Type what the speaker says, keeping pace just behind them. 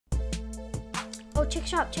check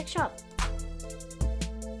shop, check shop.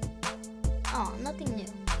 Oh, nothing new.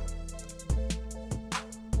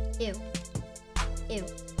 Ew. Ew.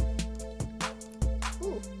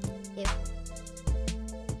 Ooh. Ew.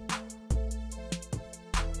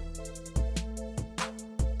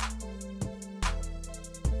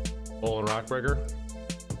 Coal and rock breaker.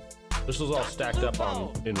 This was all stacked up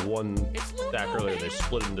in one stack earlier. They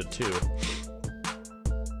split into two.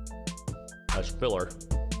 That's filler.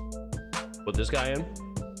 Put this guy in.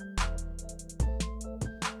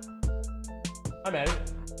 Hi, Maddie.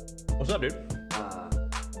 What's up, dude?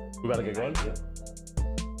 We about to get going?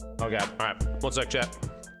 Okay, all right. 1 sec, chat.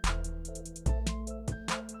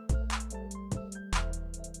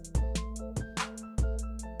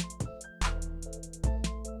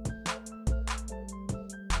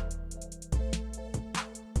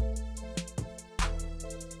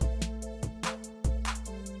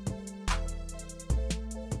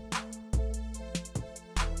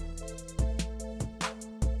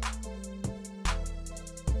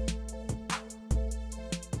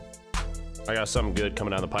 I got something good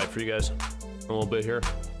coming down the pipe for you guys in a little bit here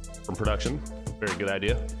from production. Very good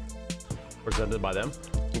idea. Presented by them.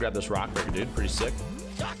 Grab this rock breaker, dude. Pretty sick.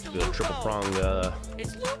 Do a triple prong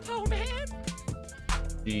It's Lupo, man.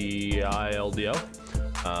 DILDO.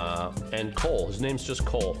 And Cole. His name's just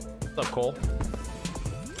Cole. What's up, Cole?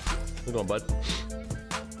 How's it going, bud?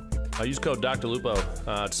 I use code Dr. Lupo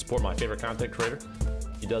to support my favorite content creator.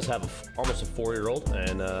 He does have almost a 4-year-old,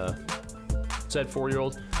 and said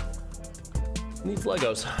 4-year-old needs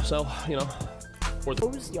Legos, so you know. For the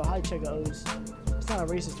O's? Yo, hi, check O's. It's not a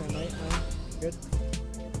racist term, right? No? Good.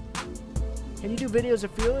 Can you do videos of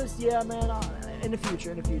Fearless? Yeah, man. In the future,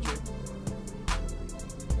 in the future.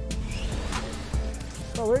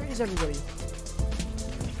 Oh, where is everybody?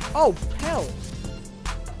 Oh, hell!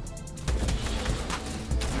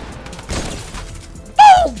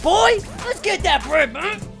 Oh, boy! Let's get that bread,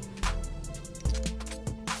 man!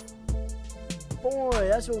 Boy,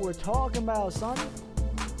 that's what we're talking about, son.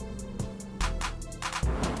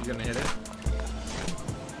 You gonna hit it?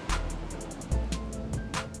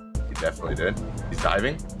 He definitely did. He's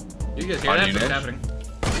diving. You guys hear that? What's happening?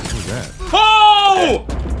 Who's that? Oh!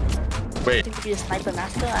 Wait. To be a sniper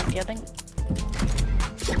master, I'm getting.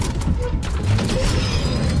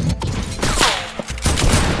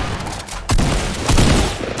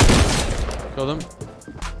 Kill them.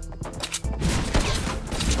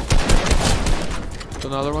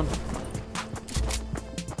 Another one.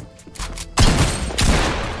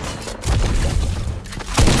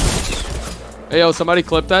 Hey, yo, somebody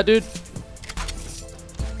clip that dude.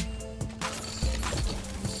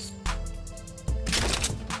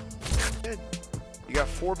 You got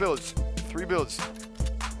 4 builds, 3 builds,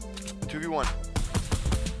 2v1.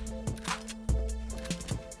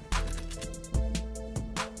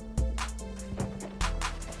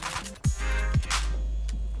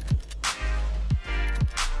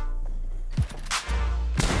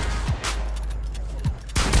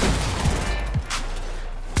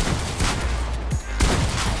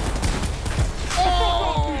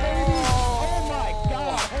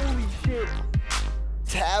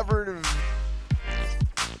 Tavern of...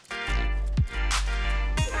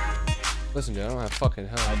 Listen, dude, I don't have fucking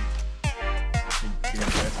hell.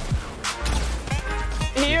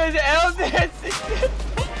 He was L dancing.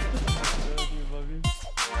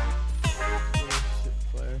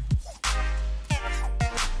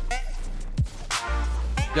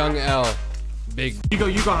 Young L. Big. You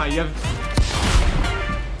go high. You have.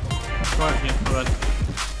 Go ahead, yeah, go ahead.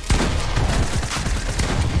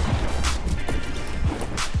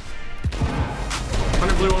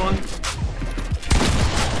 Blue one.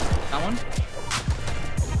 That one?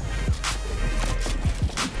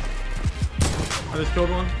 I just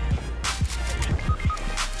killed one.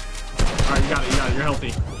 Alright, you got it, You're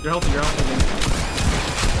healthy. You're healthy,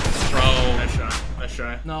 Bro. Nice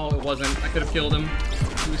try. No, it wasn't. I could have killed him.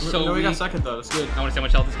 He was so No, we weak. got second though. It's good. I want to see how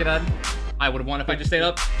much health this kid had. I would have won if I just stayed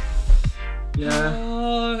up.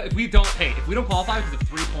 Yeah. If we don't qualify because of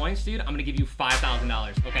 3 points, dude, I'm gonna give you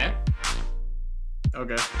 $5,000. Okay?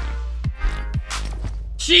 Okay.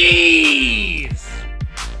 Jeez!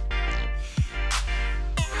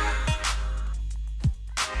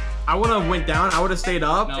 I would have went down. I would have stayed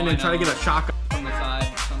up and then try to get a shotgun from the side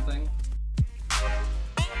or something.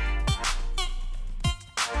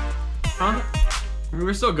 Huh? I mean,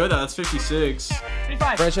 we're still good though. That's 56.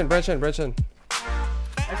 55. Branch in.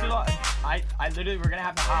 I literally, we're gonna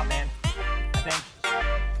have to hop, man. I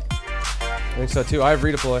think so too. I have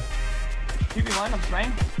redeploy. 2v1, I'm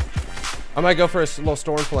spraying. I might go for a little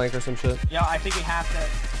storm flank or some shit. Yeah, I think we have to.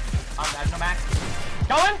 I have no max.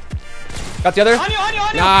 Going! Got the other. On you, on you,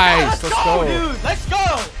 on you. Nice. Let's go, dude. Let's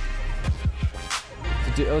go.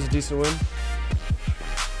 That was a decent win.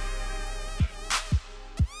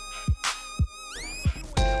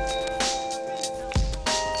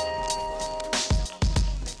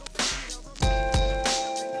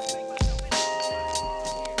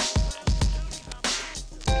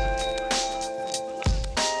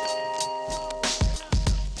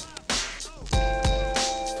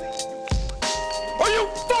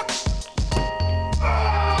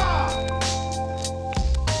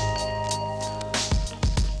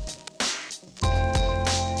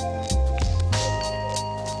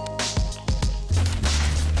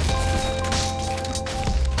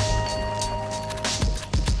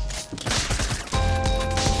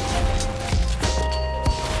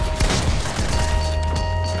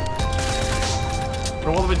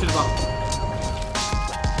 Roll all the way to the bottom.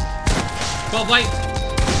 12 white.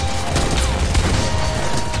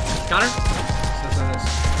 Got her.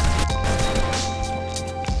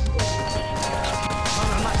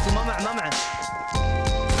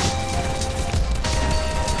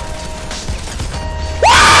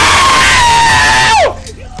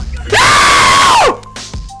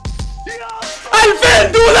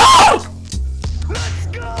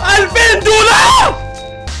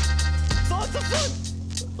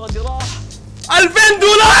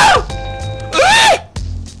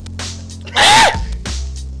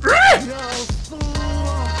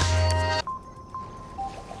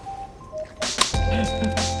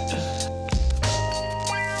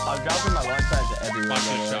 I'm dropping my lunch bags everywhere. Watch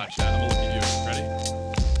this shot, Chad. I'm gonna look at you. Ready?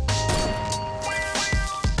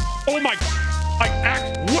 Oh my!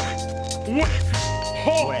 What?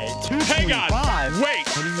 Oh, Wait, hang on. 225? Wait.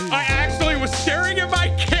 I actually was staring at my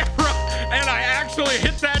camera and I actually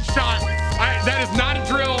hit that shot. That is not a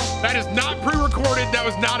drill. That is not pre-recorded. That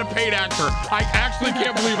was not a paid actor. I actually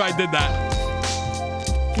can't believe I did that.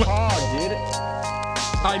 Oh, dude.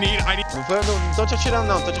 I need. Não tô te atirando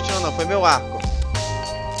não, foi meu arco.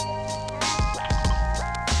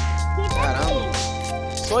 Caramba.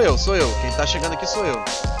 Sou eu. Quem tá chegando aqui sou eu.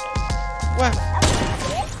 Ué?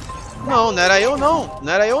 Não era eu não.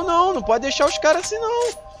 Não pode deixar os caras assim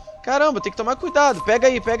não. Caramba, tem que tomar cuidado. Pega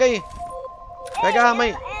aí. Pega a arma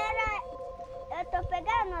aí. Eu tô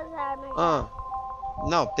pegando as armas. Ah.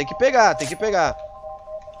 Não, tem que pegar. Tô pegando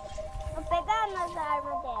as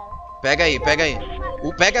armas dela. Pega aí. Pega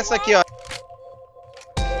essa aqui, ó.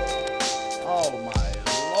 Oh my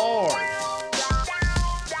lord.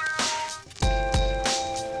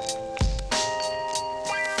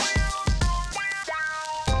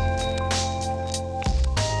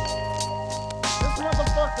 This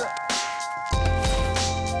motherfucker.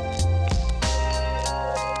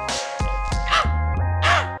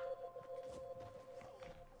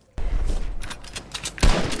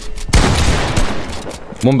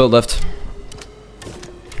 One build left.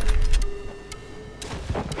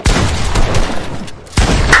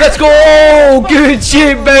 Let's go! Good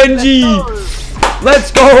shit, Benji!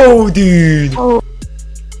 Let's go, dude! What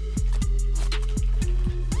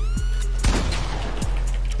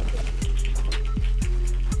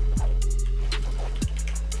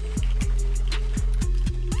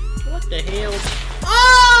the hell?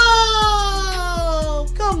 Oh!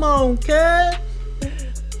 Come on, kid.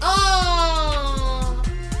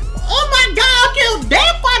 Oh my god, I killed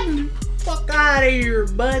that one! Fuck out of here,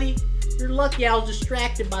 buddy. You're lucky I was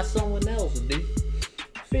distracted by someone else, dude.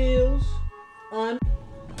 Feels un...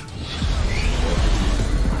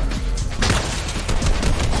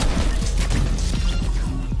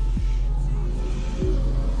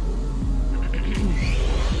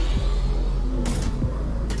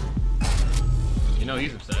 You know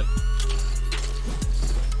he's upset.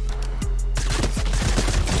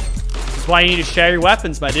 That's why you need to share your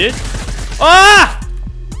weapons, my dude. Ah!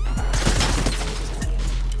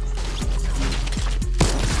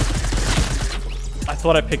 I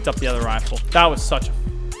thought I picked up the other rifle. That was such a...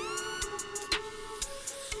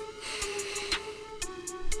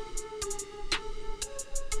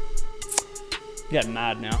 Getting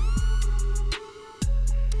mad now.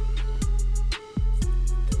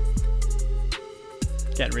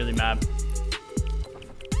 Getting really mad.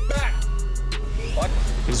 Back. What?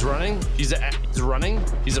 He's running. He's running.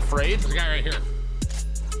 He's afraid. There's a guy right here.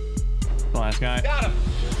 The last guy. Got him.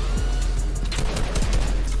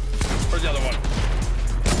 Where's the other one?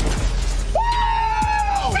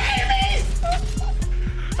 Woo! Baby!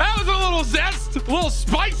 That was a little zest, a little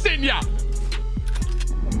spice in ya.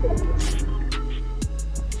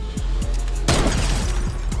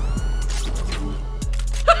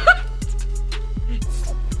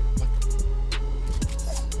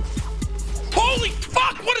 Holy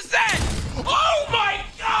fuck! What